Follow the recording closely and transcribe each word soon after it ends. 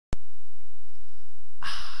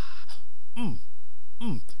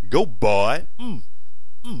Go, boy.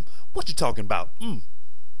 What you talking about?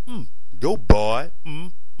 Go, boy.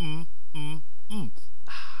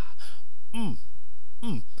 Ah, mm,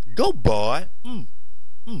 Go, boy.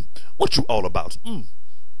 What you all about?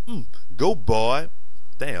 Go, boy.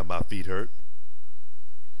 Damn, my feet hurt.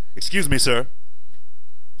 Excuse me, sir.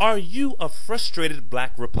 Are you a frustrated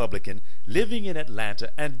black Republican living in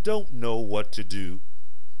Atlanta and don't know what to do?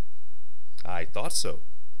 I thought so.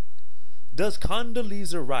 Does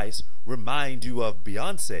Condoleezza Rice remind you of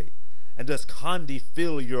Beyonce? And does Condi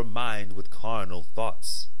fill your mind with carnal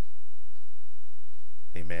thoughts?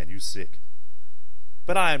 Hey man, you sick.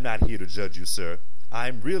 But I am not here to judge you, sir.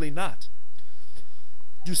 I'm really not.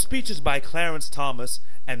 Do speeches by Clarence Thomas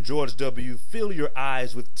and George W. fill your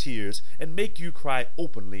eyes with tears and make you cry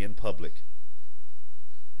openly in public?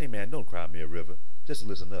 Hey man, don't cry me a river. Just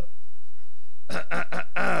listen up.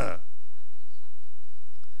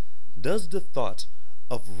 Does the thought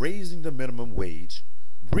of raising the minimum wage,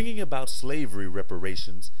 bringing about slavery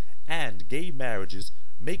reparations, and gay marriages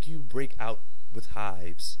make you break out with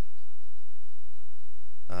hives?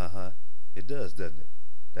 It does, doesn't it?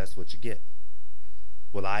 That's what you get.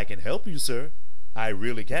 Well, I can help you, sir. I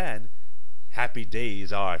really can. Happy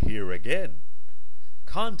days are here again.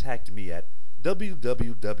 Contact me at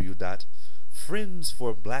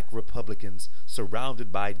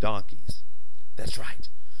www.friendsforblackrepublicans-surrounded-by-donkeys. That's right.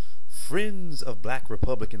 Friends of Black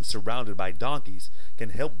Republicans Surrounded by Donkeys can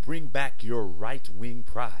help bring back your right-wing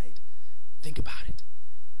pride. Think about it.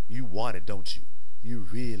 You want it, don't you? You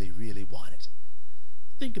really, really want it.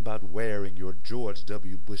 Think about wearing your George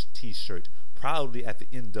W. Bush t-shirt proudly at the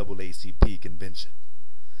NAACP convention.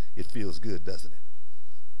 It feels good, doesn't it?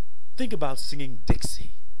 Think about singing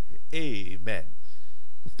Dixie. Amen.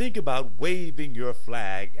 Think about waving your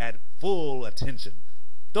flag at full attention.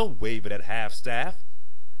 Don't wave it at half-staff.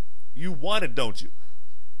 You want it, don't you?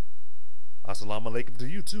 Assalamu alaikum to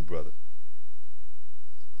you too, brother.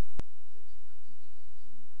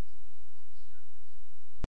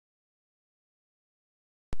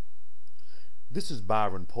 This is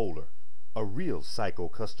Byron Polar, a real psycho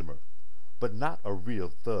customer, but not a real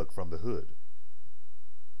thug from the hood.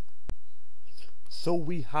 So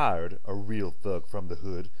we hired a real thug from the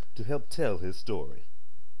hood to help tell his story.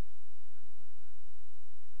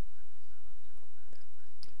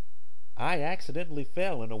 I accidentally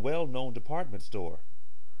fell in a well-known department store.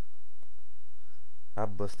 I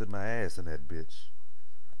busted my ass in that bitch.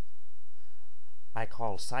 I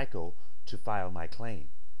called Psycho to file my claim.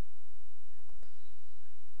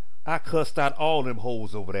 I cussed out all them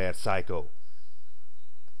hoes over there at Psycho.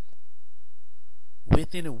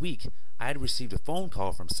 Within a week, I had received a phone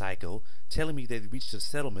call from Psycho telling me they'd reached a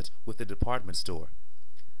settlement with the department store.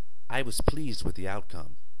 I was pleased with the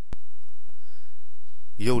outcome.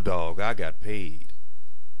 Yo, dog, I got paid.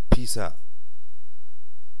 Peace out.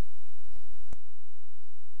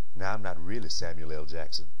 Now, I'm not really Samuel L.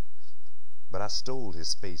 Jackson, but I stole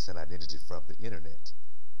his face and identity from the internet.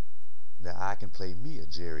 Now, I can play me a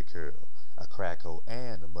Jerry Curl, a crack hoe,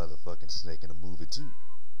 and a motherfucking snake in a movie, too.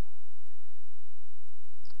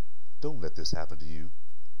 Don't let this happen to you.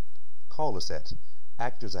 Call us at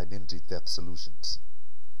Actors Identity Theft Solutions.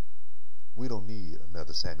 We don't need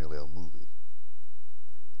another Samuel L. movie.